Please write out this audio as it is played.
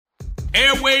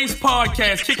Airways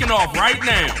Podcast kicking off right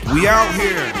now. We out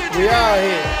here. We out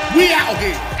here. We out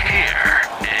here. Here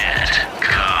it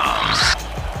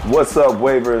comes. What's up,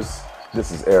 Wavers?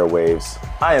 This is Airwaves.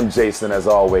 I am Jason, as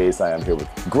always. I am here with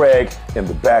Greg in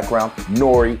the background.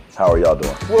 Nori, how are y'all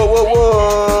doing?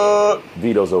 What?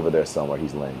 Vito's over there somewhere.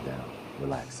 He's laying down.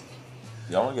 Relax.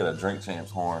 Y'all want to get a Drink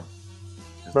Champs horn?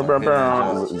 Just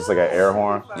like an air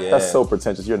horn? Yeah. That's so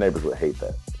pretentious. Your neighbors would hate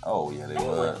that. Oh, yeah, they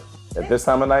would. At this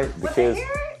time of night, the kids...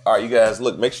 All right, you guys,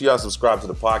 look, make sure y'all subscribe to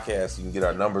the podcast so you can get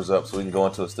our numbers up so we can go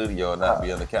into a studio and not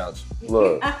be on the couch.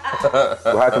 Look. Well,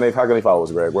 how can they follow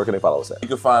us, Greg? Where can they follow us at? You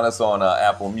can find us on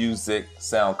Apple Music,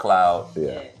 SoundCloud,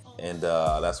 Yeah. and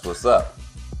that's what's up.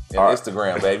 And All right.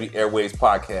 Instagram, baby, Airways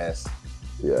Podcast.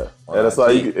 Yeah. On And that's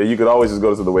why IG. you could always just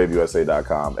go to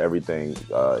thewaveusa.com. Everything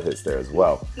hits there as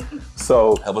well.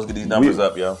 So Help us get these numbers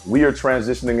up, yo. We are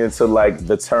transitioning into like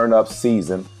the turn up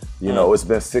season. You know, it's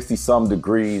been 60-some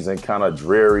degrees and kind of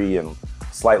dreary and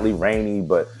slightly rainy,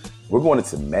 but we're going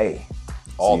into May.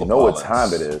 All So you the know what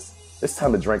pollens. time it is. It's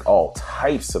time to drink all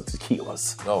types of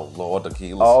tequilas, Oh, Lord,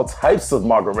 tequilas. all types of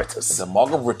margaritas. The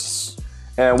margaritas.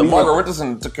 And The we margaritas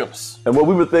and tequilas. and what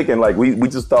we were thinking, like we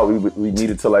just thought we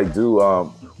needed to like do.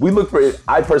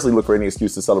 I personally look for any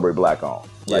excuse to celebrate Black owned.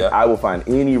 Like Yeah. I will find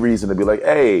any reason to be like,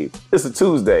 hey, it's a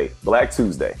Tuesday, Black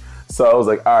Tuesday. So I was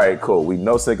like, all right, cool. We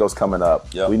know Cinco's coming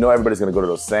up. Yep. We know everybody's gonna go to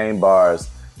those same bars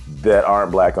that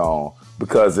aren't Black owned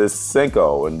because it's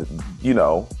Cinco, and you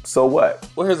know, so what?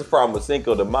 Well, here's the problem with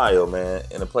Cinco de Mayo, man.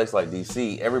 In a place like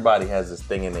DC, everybody has this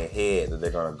thing in their head that they're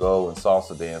gonna go and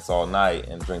salsa dance all night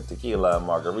and drink tequila and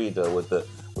margarita with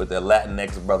their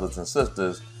Latinx brothers and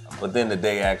sisters. But then the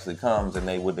day actually comes and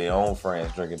they with their own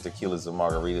friends drinking tequilas and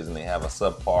margaritas and they have a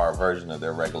subpar version of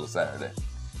their regular Saturday.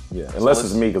 Yeah, unless let's-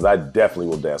 it's me, because I definitely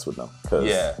will dance with them. 'Cause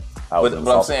Yeah, I was in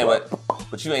but I'm salsa saying, club.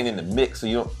 but you ain't in the mix, so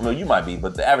you don't. I mean, you might be,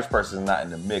 but the average person is not in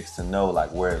the mix to know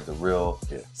like where's the real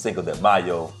Cinco de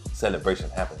Mayo celebration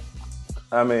happening.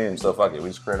 I mean, So fuck it, we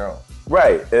just create our own.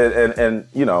 right, and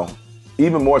you know,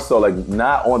 even more so, like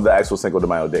not on the actual Cinco de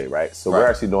Mayo day, right? So we're Right.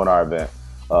 actually doing our event,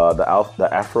 the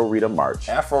Afro Rita March.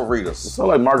 Afro Ritas. So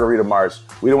like Margarita March,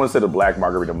 we don't want to say the Black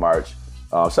Margarita March.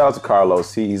 Shout out to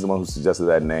Carlos. He's the one who suggested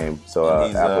that name. So And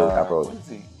he's, Afro. what is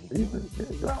he?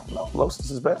 No, Los is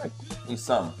his bag. He's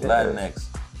something. Yeah. Latinx.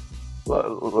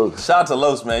 Look, Shout out to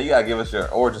Los, man. You gotta give us your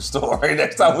origin story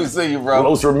next time we see you, bro.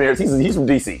 Los Ramirez. He's from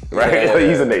DC, right? Yeah.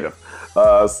 He's a native.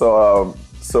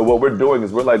 So what we're doing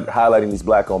is we're like highlighting these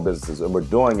Black-owned businesses, and we're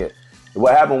doing it.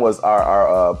 What happened was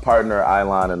our partner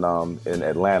Ilon in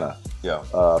Atlanta Yeah.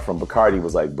 from Bacardi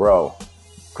was like, bro,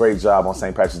 great job on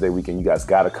St. Patrick's Day weekend. You guys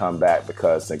got to come back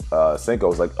because Cinco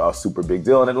was like a super big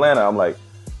deal in Atlanta. I'm like,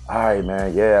 all right,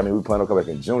 man. Yeah, I mean, we plan to come back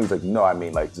in June. He's like, no, I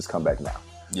mean, like, just come back now.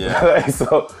 Yeah.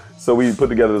 So we put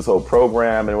together this whole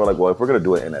program, and we're like, well, if we're gonna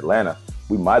do it in Atlanta,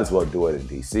 we might as well do it in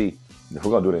DC. And if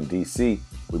we're gonna do it in DC,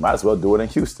 we might as well do it in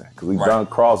Houston because we've Right. done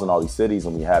crawls in all these cities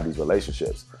and we have these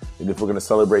relationships. And if we're gonna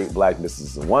celebrate Black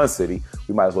businesses in one city,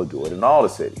 we might as well do it in all the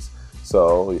cities.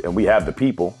 So, and we have the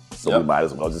people, so Yep. we might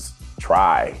as well just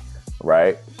try,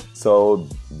 right? So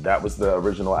that was the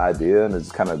original idea, and it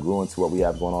just kind of grew into what we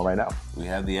have going on right now. We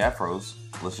have the Afros.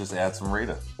 Let's just add some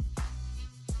Rita.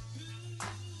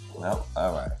 No?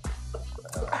 All right.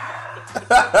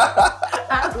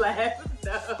 I laughed.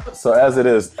 No. So as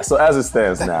it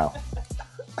stands now,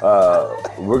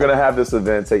 we're gonna have this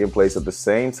event taking place at the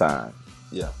same time.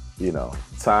 Yeah. You know,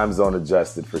 time zone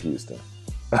adjusted for Houston,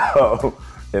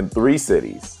 in 3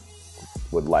 cities,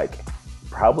 with like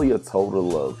probably a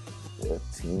total of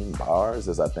 15 bars.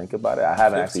 As I think about it, I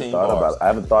haven't actually 15 thought bars. about it. I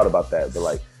haven't thought about that, but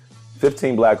like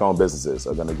 15 Black-owned businesses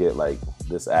are gonna get like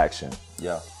this action.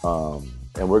 Yeah.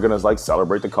 And we're gonna like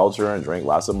celebrate the culture and drink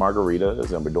lots of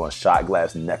margaritas, and we're doing shot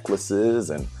glass necklaces,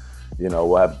 and you know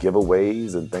we'll have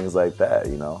giveaways and things like that.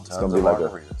 You know, it's gonna be like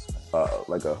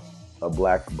a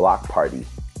Black block party.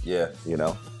 Yeah. You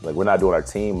know, like we're not doing our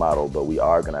team model, but we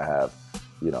are gonna have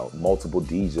multiple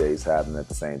DJs happening at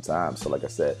the same time. So like I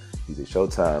said, DJ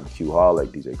Showtime, Q Harlech,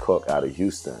 DJ Cook out of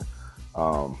Houston.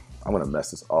 I'm gonna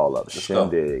mess this all up. Let's go.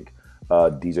 Shindig,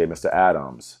 DJ Mr.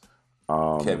 Adams.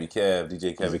 Kevy Kev,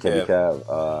 DJ Kevy Kevy Kev.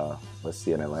 Kev. Let's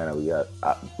see, in Atlanta we got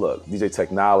DJ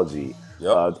Technology.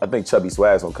 Yep. I think Chubby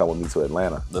Swag's gonna come with me to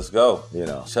Atlanta. Let's go. You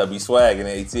know, Chubby Swag in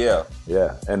the ATL.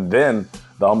 yeah. And then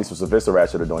the homies from Sylvester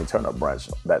Ratchet are doing Turn Up Brunch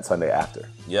that Sunday after.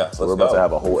 Yeah. So we're about to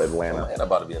have a whole Atlanta. Atlanta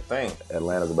about to be a thing.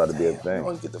 Atlanta's about to be a thing.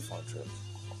 Don't get the fun trip.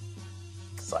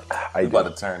 It's like I we do.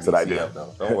 about to turn That's what I DC do. up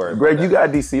though. Don't worry. Greg, about you that.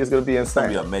 got DC. It's gonna be It's gonna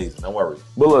be insane. amazing. Don't worry.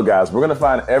 But look, guys, we're gonna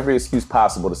find every excuse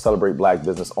possible to celebrate Black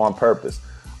business on purpose.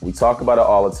 We talk about it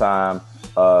all the time.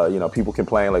 People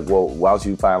complain like, well, why don't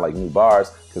you find like new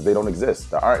bars? Because they don't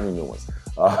exist. There aren't any new ones.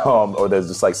 Or they're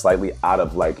just like slightly out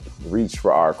of like reach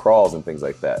for our crawls and things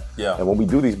like that. Yeah. And when we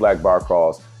do these black bar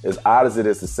crawls, as odd as it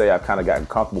is to say, I've kind of gotten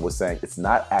comfortable with saying it's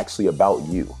not actually about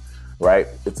you, right?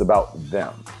 It's about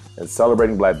them. And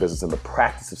celebrating black business and the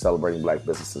practice of celebrating black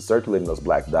business and circulating those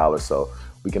black dollars so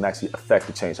we can actually affect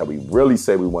the change how we really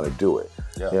say we want to do it.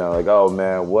 Yeah. Like, oh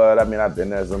man, what? I mean, I've been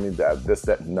there, this,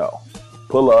 that. No.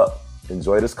 Pull up,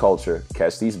 enjoy this culture,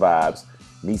 catch these vibes,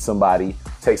 meet somebody,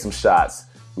 take some shots,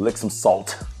 lick some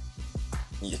salt.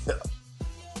 Yeah.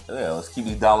 Yeah, let's keep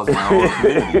these dollars in our own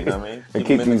community, you know what I mean? And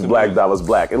keep these black dollars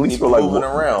black. At least for like moving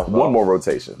around, one more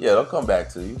rotation. Yeah, they'll come back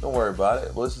to you. Don't worry about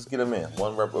it. Let's just get them in.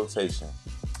 One rep rotation.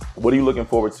 What are you looking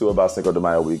forward to about Cinco de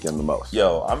Mayo weekend the most?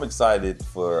 Yo, I'm excited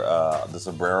for the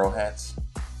sombrero hats.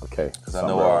 Okay. Because I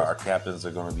know our captains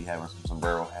are going to be having some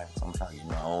sombrero hats. I'm trying to get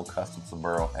my own custom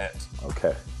sombrero hats.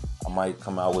 Okay. I might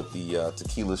come out with the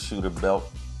tequila shooter belt.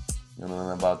 You know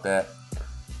nothing about that.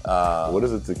 What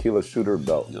is a tequila shooter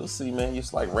belt? You'll see, man.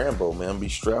 It's like Rambo, man. Be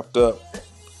strapped up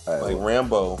like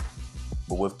Rambo,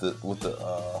 but with the.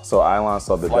 So Ilon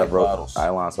saw the flight Death Row. bottles.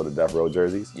 Ilon saw the Death Row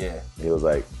jerseys. Yeah. He was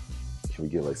like, "Can we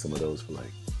get like some of those for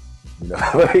like,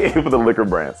 like for the liquor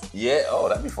brands?" Yeah. Oh,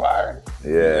 that'd be fire.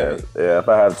 Yeah. If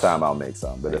I have time, I'll make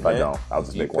some. But if I don't, I'll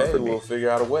just make one for me. We'll figure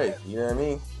out a way. You know what I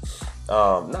mean?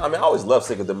 I mean, I always love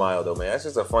Cinco de Mayo, though, man. It's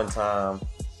just a fun time.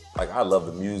 Like, I love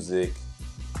the music.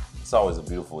 It's always a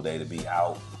beautiful day to be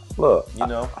out. Look, why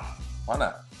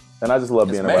not? And I just love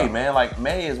It's being May, around. man. Like,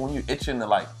 May is when you're itching to,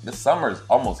 like, the summer's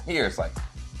almost here. It's like,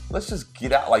 let's just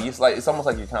get out. Like, it's almost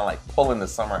like you're kind of like pulling the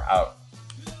summer out.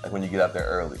 Like when you get out there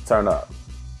early. Turn up.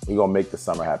 We're going to make the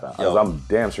summer happen. Yo. I'm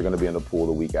damn sure going to be in the pool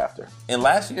the week after. And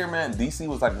last year, man, DC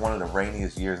was like one of the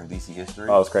rainiest years in DC history.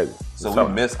 Oh, it's crazy. So I feel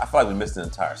like we missed the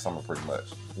entire summer pretty much.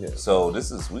 Yeah. So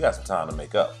we got some time to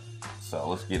make up. So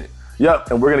let's get it. Yep,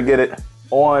 and we're going to get it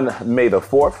on May the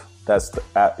 4th.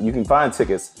 You can find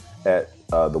tickets at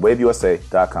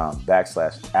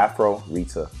thewaveusa.com/Afro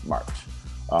Rita March.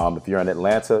 If you're in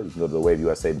Atlanta, you can go to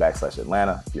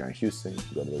thewaveusa.com/Atlanta. If you're in Houston, you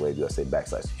can go to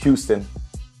thewaveusa.com/Houston.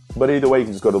 But either way, you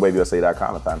can just go to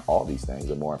thewaveusa.com and find all these things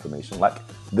and more information, like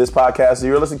this podcast that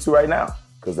you're listening to right now,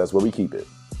 because that's where we keep it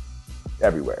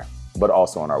everywhere, but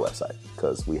also on our website,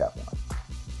 because we have one,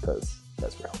 because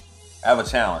that's real. I have a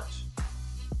challenge.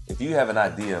 If you have an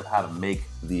idea of how to make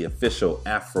the official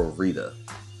Afro Rita,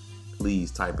 please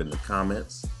type in the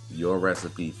comments your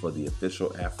recipe for the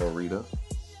official Afro Rita.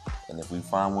 And if we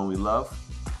find one we love,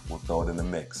 we'll throw it in the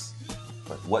mix.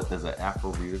 But what does an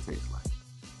Afro Rita taste like?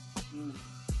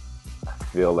 I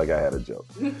feel like I had a joke.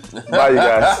 Bye, you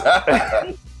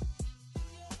guys.